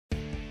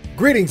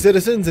Greetings,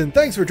 citizens, and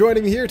thanks for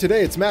joining me here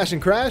today at Smash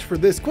and Crash for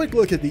this quick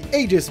look at the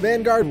AEGIS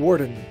Vanguard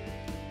Warden.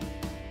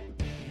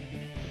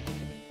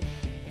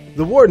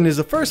 The Warden is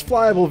the first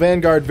flyable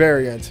Vanguard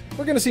variant.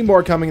 We're going to see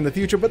more coming in the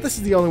future, but this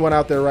is the only one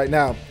out there right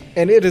now.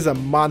 And it is a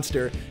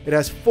monster. It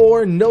has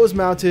 4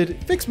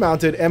 nose-mounted,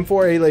 fixed-mounted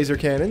M4A laser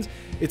cannons.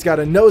 It's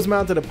got a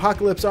nose-mounted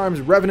Apocalypse Arms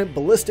Revenant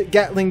ballistic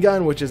Gatling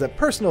gun, which is a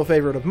personal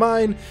favorite of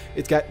mine.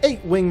 It's got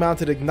 8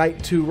 wing-mounted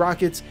Ignite 2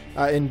 rockets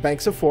in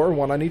banks of 4,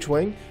 1 on each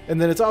wing. And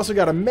then it's also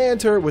got a man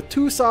turret with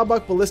 2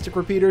 Sawbuck ballistic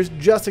repeaters,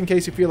 just in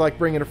case you feel like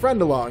bringing a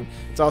friend along.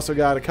 It's also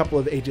got a couple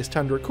of Aegis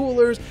Tundra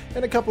coolers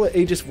and a couple of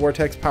Aegis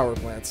Vortex power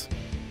plants.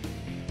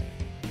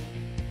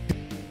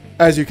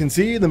 As you can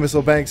see, the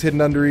missile bank's hidden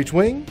under each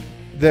wing.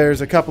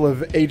 There's a couple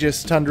of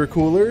Aegis Tundra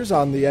coolers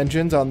on the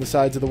engines on the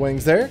sides of the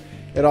wings there.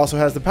 It also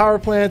has the power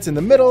plants in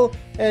the middle,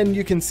 and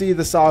you can see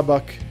the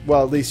Sawbuck,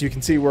 well, at least you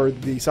can see where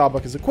the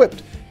Sawbuck is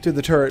equipped to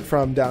the turret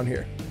from down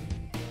here.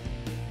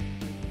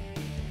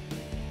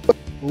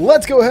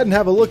 Let's go ahead and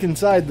have a look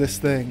inside this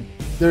thing.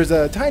 There's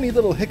a tiny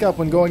little hiccup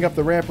when going up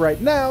the ramp right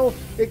now.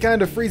 It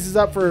kind of freezes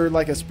up for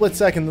like a split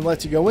second and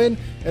lets you go in,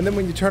 and then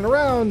when you turn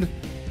around,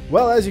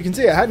 well, as you can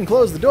see, I hadn't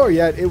closed the door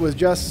yet. It was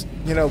just,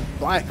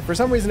 black. For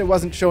some reason, it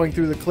wasn't showing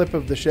through the clip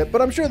of the ship,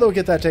 but I'm sure they'll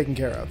get that taken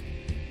care of.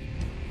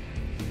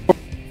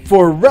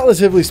 For a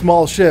relatively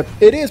small ship,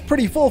 it is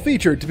pretty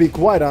full-featured, to be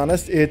quite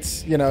honest.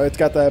 It's, it's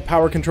got the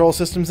power control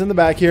systems in the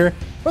back here,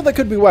 but that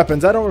could be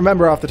weapons. I don't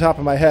remember off the top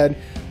of my head.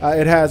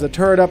 It has a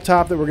turret up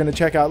top that we're going to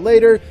check out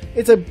later.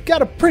 It's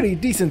got a pretty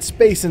decent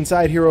space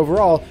inside here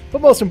overall,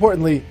 but most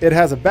importantly, it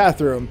has a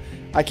bathroom.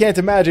 I can't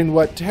imagine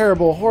what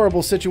terrible,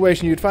 horrible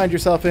situation you'd find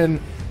yourself in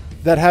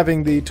that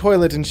having the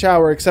toilet and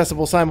shower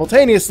accessible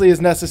simultaneously is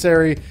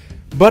necessary,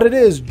 but it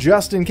is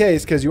just in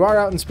case, because you are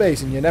out in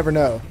space and you never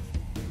know.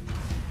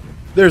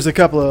 There's a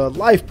couple of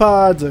life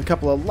pods, a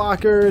couple of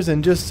lockers,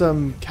 and just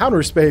some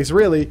counter space,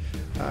 really.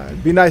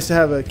 It'd be nice to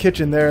have a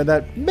kitchen there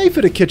that may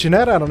fit a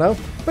kitchenette, I don't know.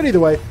 But either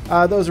way,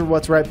 those are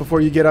what's right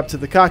before you get up to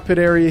the cockpit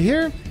area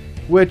here,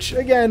 which,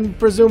 again,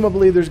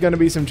 presumably there's going to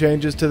be some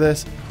changes to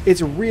this.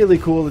 It's really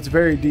cool. It's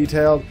very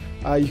detailed.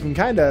 You can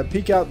kind of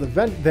peek out the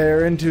vent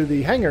there into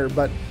the hangar,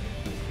 but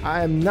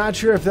I'm not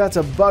sure if that's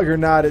a bug or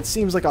not. It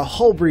seems like a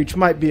hull breach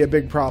might be a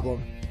big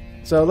problem.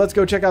 So let's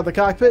go check out the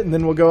cockpit, and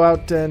then we'll go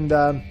out and...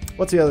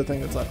 what's the other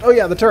thing that's left? Oh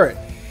yeah, the turret.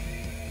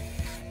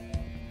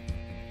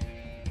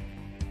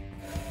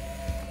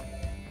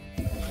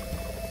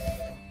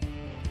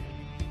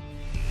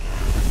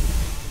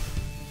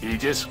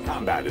 Aegis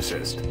Combat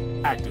Assist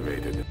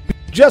activated.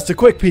 Just a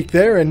quick peek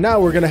there, and now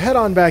we're going to head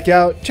on back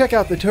out, check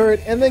out the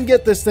turret, and then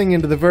get this thing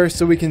into the verse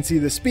so we can see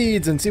the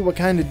speeds and see what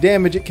kind of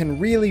damage it can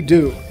really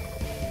do.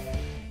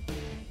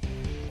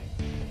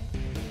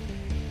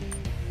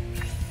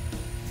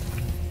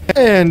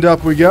 And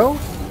up we go.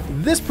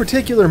 This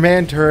particular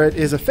man turret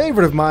is a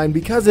favorite of mine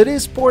because it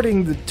is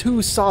sporting the 2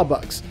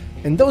 Sawbucks,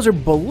 and those are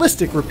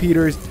ballistic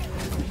repeaters,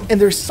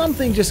 and there's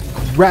something just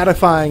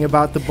gratifying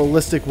about the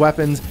ballistic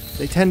weapons.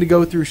 They tend to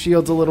go through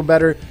shields a little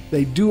better.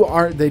 They do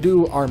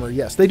armor,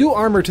 yes. They do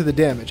armor to the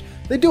damage.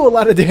 They do a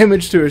lot of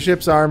damage to a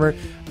ship's armor.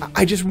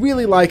 I just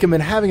really like them,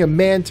 and having a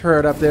man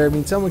turret up there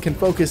means someone can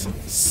focus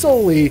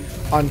solely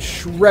on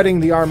shredding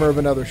the armor of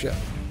another ship.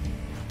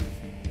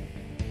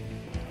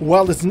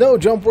 While it's no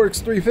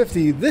JumpWorks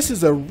 350, this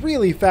is a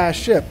really fast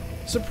ship.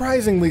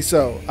 Surprisingly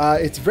so.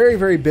 It's very,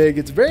 very big.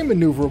 It's very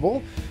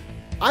maneuverable.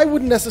 I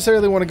wouldn't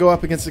necessarily want to go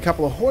up against a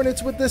couple of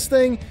Hornets with this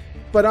thing,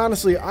 but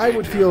honestly, I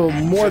would feel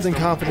more than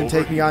confident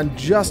taking on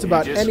just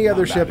about any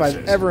other ship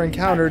I've ever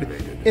encountered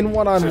in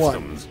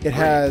one-on-one. It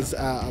has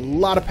a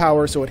lot of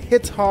power, so it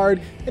hits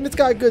hard, and it's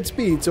got good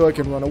speed, so it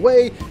can run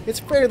away.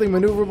 It's fairly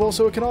maneuverable,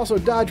 so it can also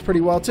dodge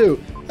pretty well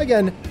too.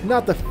 Again,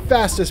 not the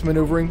fastest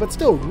maneuvering, but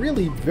still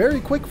really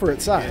very quick for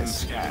its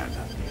size.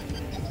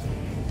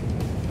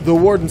 The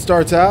Warden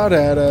starts out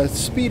at a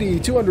speedy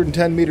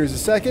 210 meters a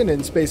second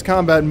in space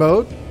combat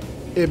mode.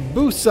 It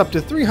boosts up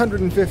to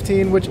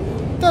 315, which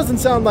doesn't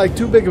sound like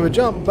too big of a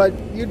jump, but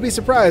you'd be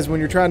surprised when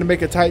you're trying to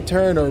make a tight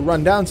turn or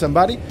run down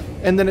somebody.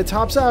 And then it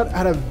tops out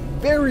at a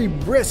very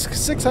brisk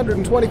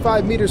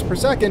 625 meters per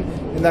second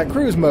in that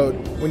cruise mode.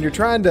 When you're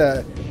trying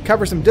to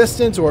cover some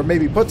distance or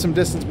maybe put some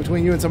distance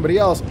between you and somebody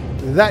else,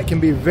 that can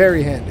be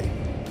very handy.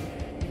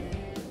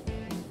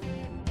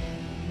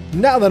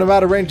 Now that I'm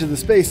out of range of the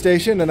space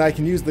station and I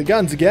can use the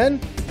guns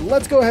again,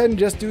 let's go ahead and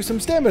just do some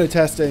stamina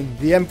testing.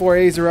 The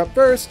M4As are up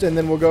first, and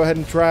then we'll go ahead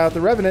and try out the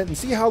Revenant and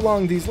see how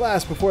long these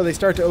last before they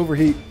start to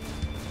overheat.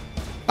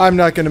 I'm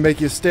not going to make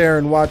you stare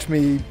and watch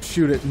me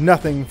shoot at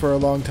nothing for a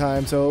long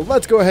time, so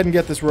let's go ahead and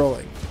get this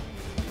rolling.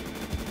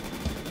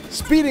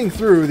 Speeding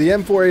through the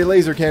M4A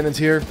laser cannons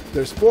here,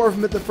 there's 4 of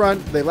them at the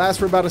front, they last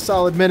for about a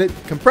solid minute,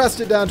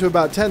 compressed it down to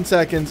about 10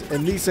 seconds,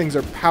 and these things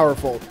are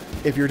powerful.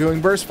 If you're doing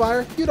burst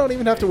fire, you don't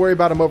even have to worry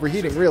about them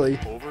overheating, really.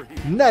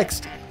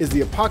 Next is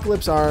the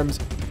Apocalypse Arms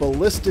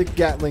ballistic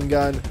Gatling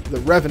gun, the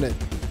Revenant.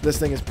 This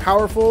thing is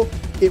powerful,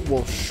 it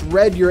will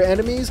shred your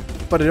enemies,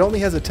 but it only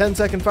has a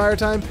 10-second fire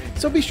time,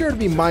 so be sure to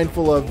be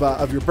mindful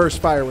of your burst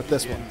fire with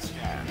this one.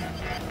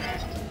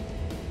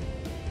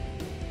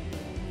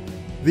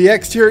 The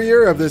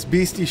exterior of this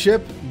beastie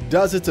ship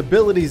does its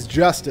abilities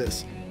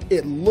justice.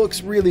 It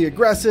looks really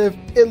aggressive,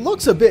 it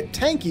looks a bit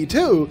tanky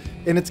too,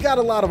 and it's got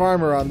a lot of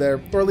armor on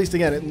there, or at least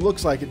again, it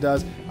looks like it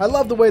does. I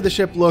love the way the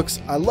ship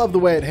looks, I love the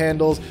way it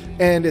handles,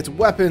 and its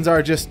weapons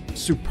are just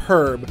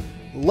superb.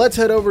 Let's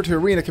head over to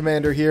Arena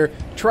Commander here,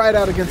 try it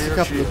out against a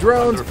couple of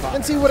drones,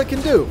 and see what it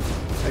can do.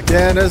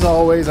 Again, as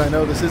always, I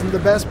know this isn't the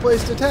best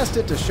place to test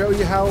it to show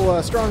you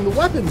how strong the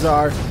weapons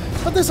are,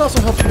 but this also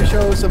helps me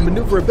show some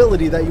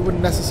maneuverability that you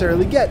wouldn't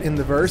necessarily get in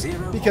the verse,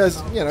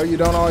 because, you know, you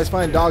don't always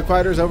find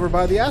dogfighters over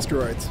by the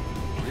asteroids.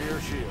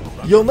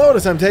 You'll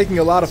notice I'm taking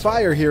a lot of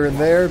fire here and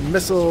there,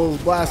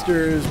 missiles,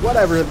 blasters,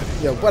 whatever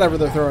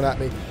they're throwing at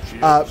me.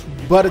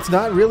 But it's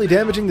not really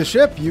damaging the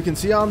ship. You can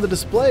see on the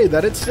display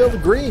that it's still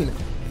green.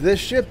 This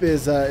ship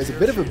is a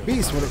bit of a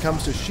beast when it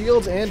comes to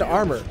shields and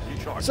armor.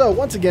 So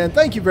once again,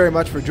 thank you very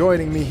much for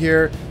joining me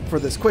here for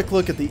this quick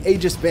look at the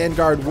AEGIS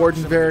Vanguard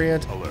Warden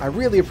variant. I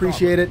really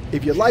appreciate it.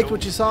 If you liked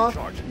what you saw,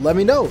 let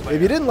me know.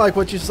 If you didn't like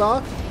what you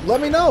saw,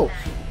 let me know.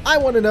 I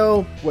want to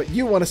know what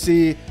you want to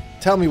see.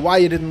 Tell me why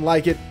you didn't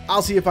like it.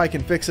 I'll see if I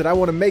can fix it. I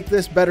want to make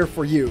this better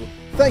for you.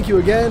 Thank you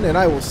again, and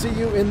I will see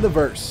you in the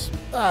verse.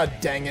 Ah,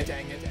 dang it.